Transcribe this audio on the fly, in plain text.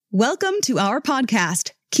Welcome to our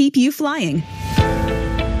podcast, Keep You Flying.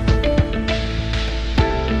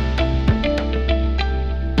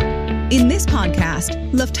 In this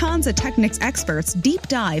podcast, Lufthansa Technik's experts deep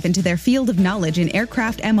dive into their field of knowledge in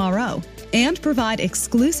aircraft MRO and provide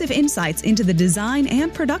exclusive insights into the design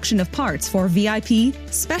and production of parts for VIP,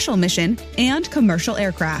 special mission, and commercial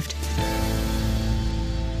aircraft.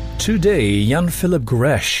 Today, Jan-Philipp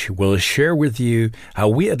Gresch will share with you how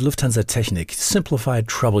we at Lufthansa Technik simplified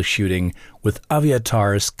troubleshooting with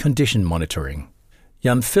Aviatar's condition monitoring.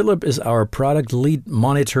 Jan-Philipp is our product lead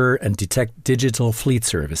monitor and detect digital fleet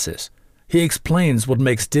services. He explains what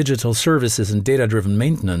makes digital services and data-driven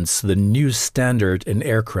maintenance the new standard in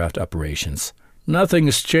aircraft operations. Nothing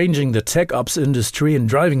is changing the tech ops industry and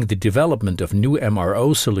driving the development of new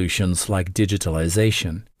MRO solutions like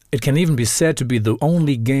digitalization. It can even be said to be the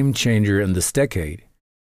only game changer in this decade.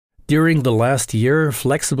 During the last year,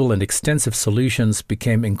 flexible and extensive solutions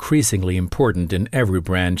became increasingly important in every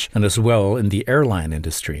branch and as well in the airline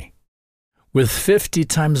industry. With 50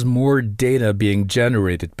 times more data being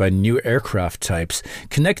generated by new aircraft types,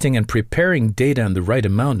 connecting and preparing data in the right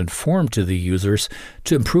amount and form to the users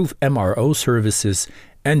to improve MRO services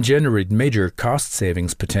and generate major cost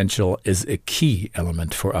savings potential is a key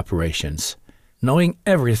element for operations. Knowing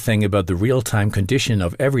everything about the real-time condition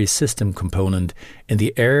of every system component in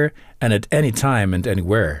the air and at any time and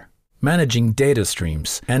anywhere. Managing data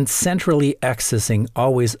streams and centrally accessing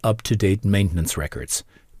always up-to-date maintenance records.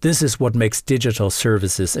 This is what makes digital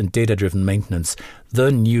services and data-driven maintenance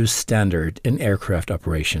the new standard in aircraft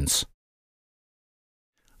operations.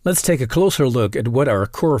 Let's take a closer look at what our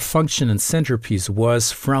core function and centerpiece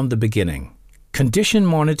was from the beginning. Condition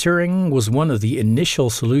monitoring was one of the initial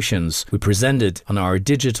solutions we presented on our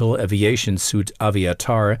digital aviation suite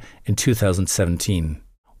Aviatar in 2017.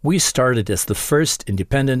 We started as the first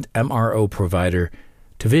independent MRO provider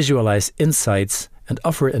to visualize insights and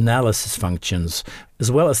offer analysis functions, as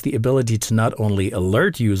well as the ability to not only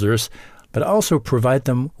alert users, but also provide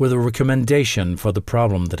them with a recommendation for the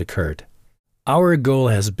problem that occurred. Our goal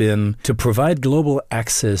has been to provide global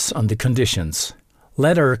access on the conditions.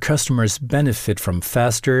 Let our customers benefit from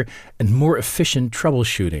faster and more efficient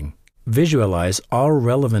troubleshooting, visualize all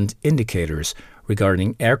relevant indicators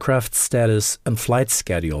regarding aircraft status and flight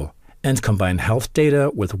schedule, and combine health data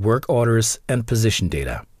with work orders and position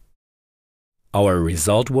data. Our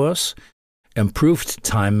result was improved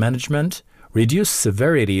time management, reduced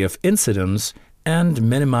severity of incidents, and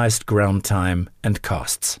minimized ground time and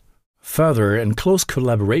costs. Further, in close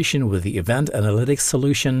collaboration with the event analytics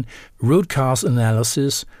solution, root cause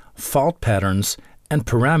analysis, fault patterns, and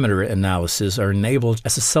parameter analysis are enabled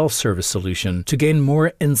as a self-service solution to gain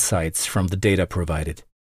more insights from the data provided.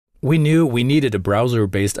 We knew we needed a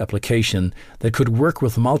browser-based application that could work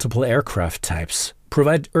with multiple aircraft types,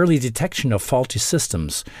 provide early detection of faulty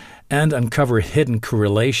systems, and uncover hidden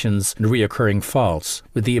correlations and recurring faults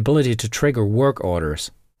with the ability to trigger work orders.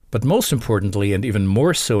 But most importantly, and even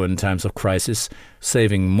more so in times of crisis,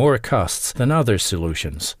 saving more costs than other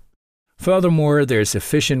solutions. Furthermore, there's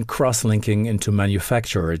efficient cross-linking into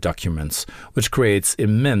manufacturer documents, which creates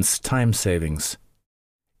immense time savings.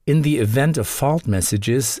 In the event of fault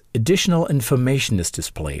messages, additional information is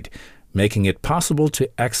displayed, making it possible to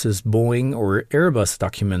access Boeing or Airbus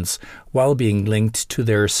documents while being linked to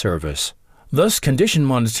their servers. Thus, condition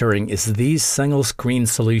monitoring is the single-screen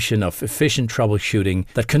solution of efficient troubleshooting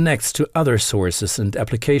that connects to other sources and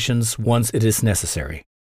applications once it is necessary.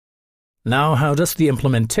 Now, how does the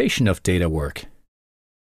implementation of data work?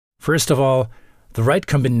 First of all, the right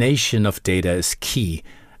combination of data is key,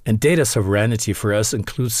 and data sovereignty for us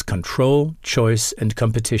includes control, choice, and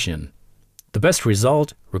competition. The best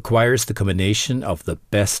result requires the combination of the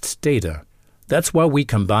best data. That's why we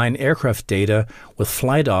combine aircraft data with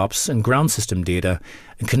flight ops and ground system data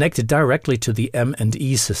and connect it directly to the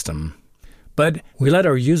M&E system. But we let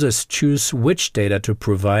our users choose which data to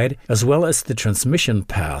provide as well as the transmission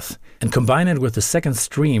path and combine it with the second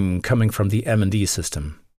stream coming from the M&E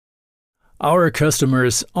system. Our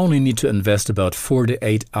customers only need to invest about 4 to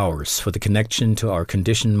 8 hours for the connection to our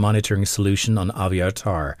condition monitoring solution on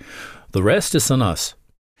Aviatar. The rest is on us.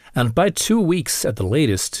 And by 2 weeks at the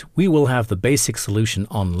latest, we will have the basic solution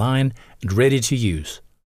online and ready to use.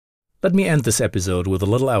 Let me end this episode with a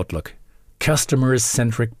little outlook.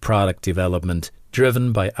 Customer-centric product development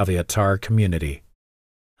driven by Aviatar community.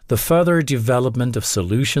 The further development of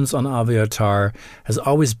solutions on Aviatar has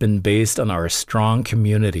always been based on our strong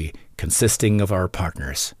community consisting of our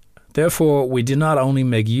partners. Therefore, we do not only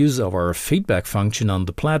make use of our feedback function on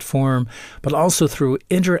the platform, but also through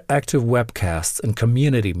interactive webcasts and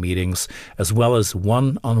community meetings, as well as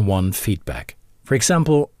one-on-one feedback. For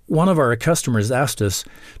example, One of our customers asked us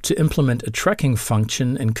to implement a tracking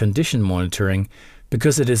function in condition monitoring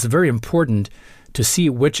because it is very important to see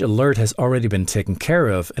which alert has already been taken care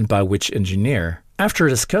of and by which engineer. After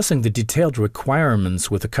discussing the detailed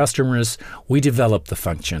requirements with the customers, we developed the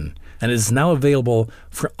function, and it is now available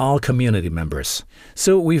for all community members.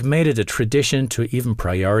 So we've made it a tradition to even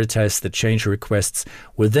prioritize the change requests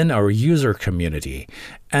within our user community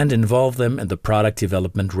and involve them in the product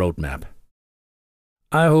development roadmap.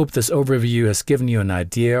 I hope this overview has given you an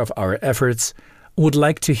idea of our efforts. I would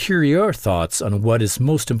like to hear your thoughts on what is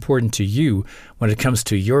most important to you when it comes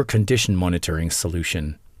to your condition monitoring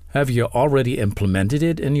solution. Have you already implemented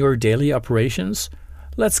it in your daily operations?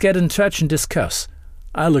 Let's get in touch and discuss.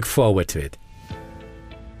 I look forward to it.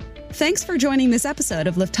 Thanks for joining this episode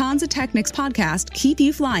of Lufthansa Technic's podcast, Keep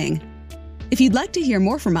You Flying. If you'd like to hear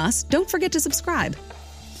more from us, don't forget to subscribe.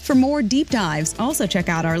 For more deep dives, also check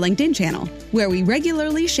out our LinkedIn channel, where we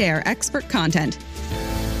regularly share expert content.